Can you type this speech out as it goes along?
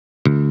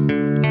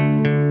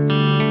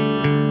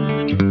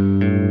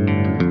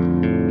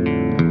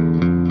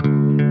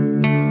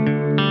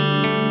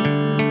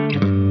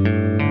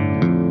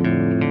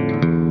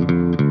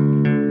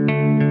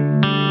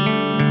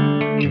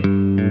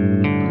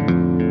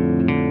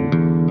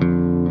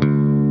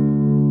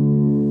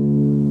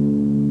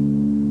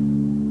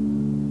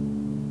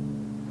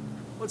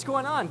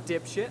on,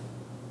 dipshit.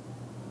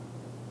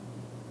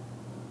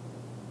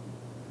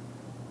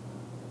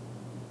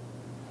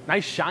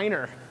 Nice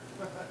shiner.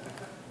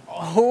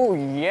 Oh,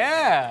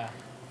 yeah.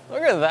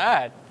 Look at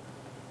that.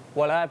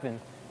 What happened?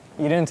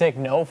 You didn't take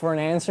no for an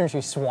answer and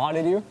she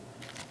swatted you?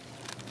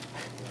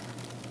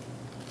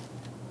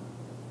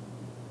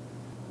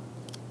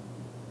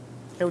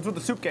 Hey, what's with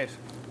the suitcase?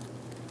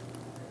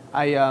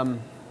 I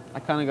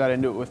kind of got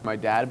into it with my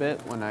dad a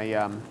bit when I,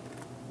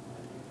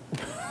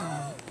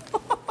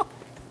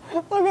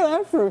 Look at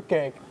that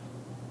fruitcake.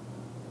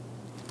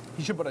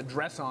 You should put a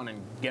dress on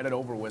and get it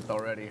over with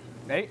already.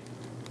 Hey?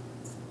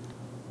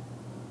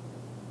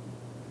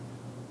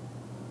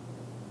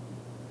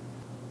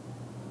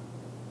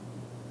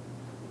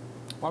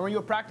 Why were you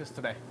at practice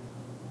today?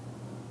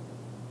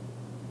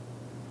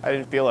 I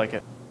didn't feel like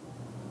it.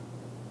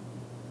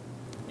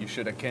 You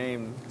should have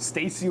came.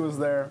 Stacy was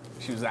there.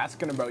 She was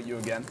asking about you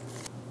again.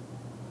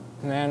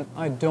 Man,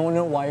 I don't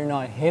know why you're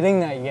not hitting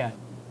that yet.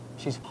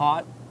 She's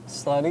hot,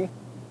 slutty.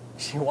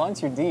 She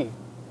wants your D.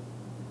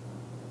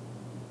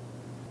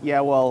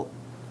 Yeah, well,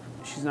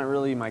 she's not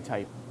really my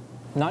type.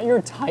 Not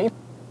your type?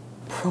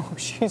 Bro,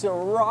 she's a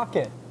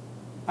rocket.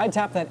 I'd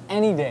tap that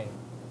any day.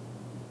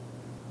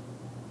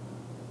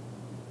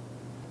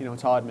 You know,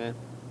 Todd, man,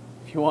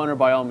 if you want her,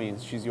 by all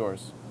means, she's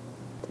yours.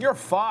 You're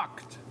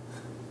fucked.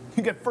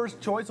 You get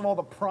first choice of all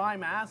the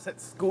prime ass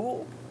at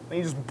school, and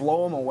you just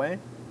blow them away.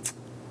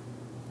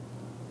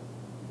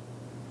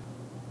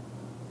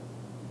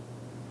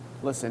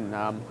 Listen,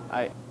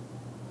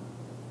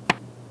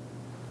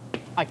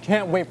 I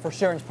can't wait for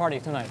Sharon's party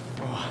tonight.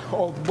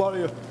 Oh,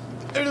 buddy,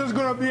 it is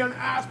gonna be an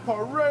ass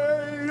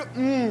parade.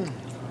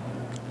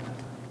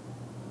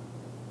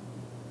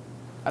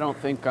 I don't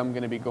think I'm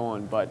gonna be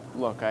going, but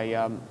look,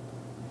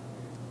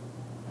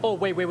 Oh,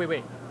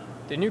 wait.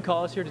 Didn't you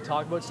call us here to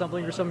talk about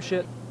something or some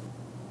shit?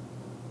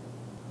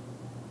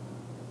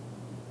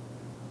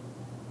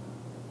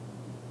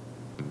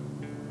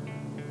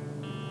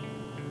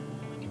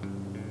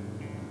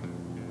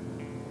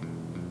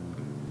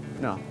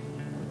 no.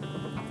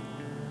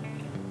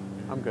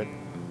 I'm good.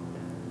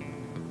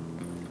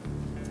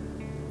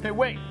 Hey,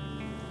 wait.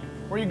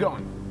 Where are you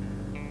going?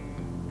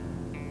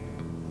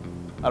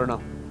 I don't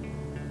know.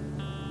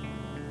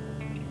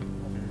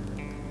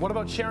 What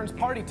about Sharon's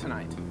party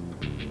tonight?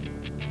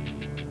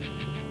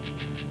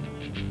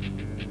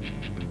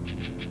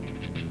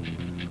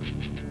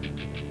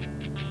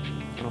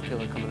 I don't feel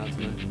like coming out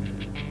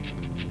tonight.